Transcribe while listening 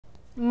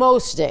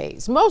Most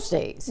days,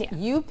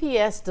 Yeah.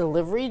 UPS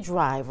delivery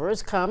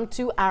drivers come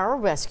to our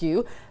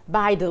rescue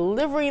by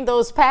delivering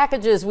those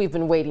packages we've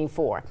been waiting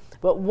for.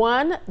 But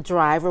one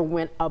driver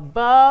went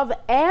above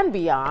and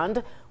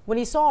beyond when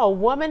he saw a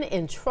woman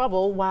in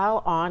trouble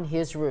while on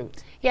his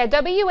route. Yeah,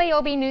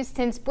 WAOB News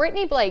 10's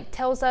Brittany Blake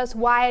tells us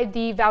why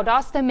the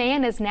Valdosta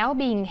man is now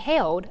being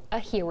hailed a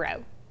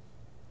hero.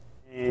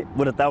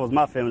 What if that was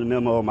my family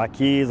member or my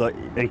kids, or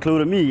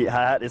including me,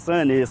 how his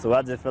son is? So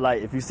I just feel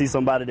like if you see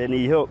somebody that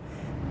need help,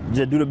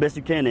 just do the best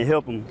you can and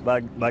help them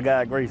by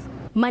God's grace.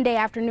 Monday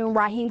afternoon,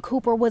 Raheem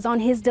Cooper was on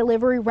his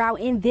delivery route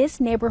in this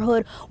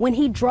neighborhood when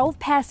he drove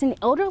past an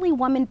elderly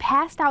woman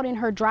passed out in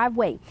her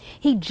driveway.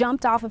 He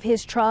jumped off of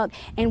his truck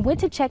and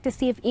went to check to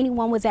see if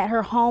anyone was at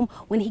her home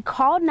when he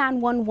called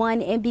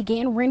 911 and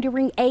began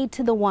rendering aid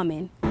to the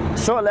woman.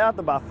 Shortly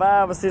after, about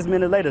 5 or 6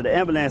 minutes later, the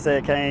ambulance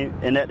had came,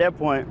 and at that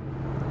point,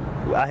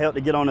 I helped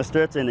to get on the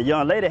stretcher, and the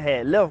young lady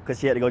had left because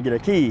she had to go get her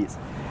kids.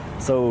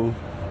 So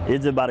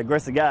it's just by the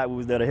grace of God we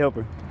was there to help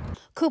her.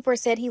 Cooper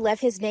said he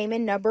left his name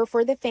and number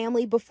for the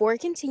family before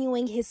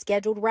continuing his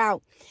scheduled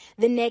route.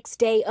 The next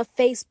day, a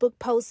Facebook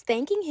post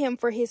thanking him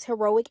for his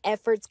heroic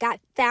efforts got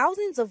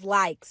thousands of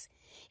likes.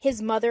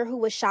 His mother, who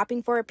was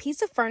shopping for a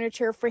piece of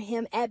furniture for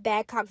him at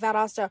Badcock,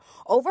 Valdosta,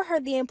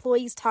 overheard the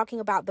employees talking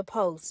about the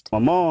post. My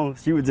mom,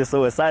 she was just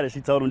so excited.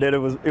 She told him that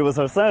it was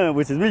her son,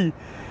 which is me.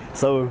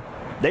 So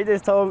they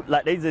just told,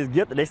 like, they just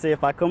gifted. They said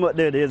if I come up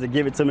there, they'll just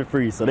give it to me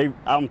free. So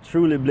I'm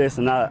truly blessed,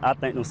 and I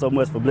thank them so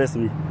much for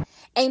blessing me.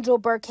 Angel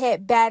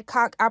Burkett,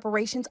 Badcock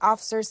operations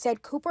officer,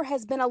 said Cooper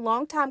has been a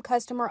longtime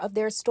customer of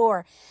their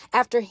store.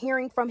 After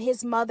hearing from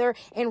his mother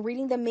and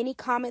reading the many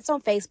comments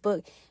on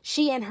Facebook,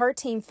 she and her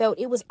team felt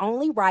it was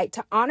only right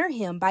to honor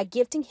him by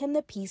gifting him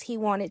the piece he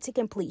wanted to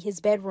complete his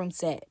bedroom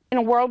set. In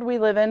a world we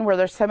live in where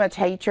there's so much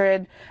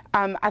hatred,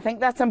 I think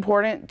that's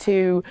important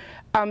to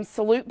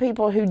salute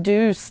people who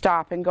do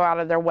stop and go out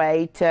of their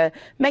way to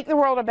make the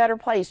world a better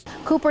place.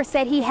 Cooper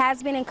said he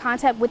has been in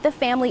contact with the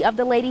family of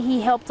the lady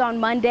he helped on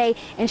Monday,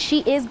 and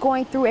she is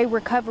going through a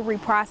recovery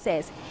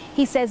process.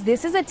 He says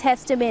this is a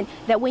testament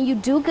that when you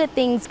do good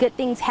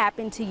things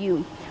happen to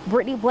you.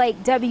 Brittany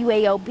Blake,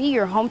 WAOB,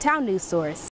 your hometown news source.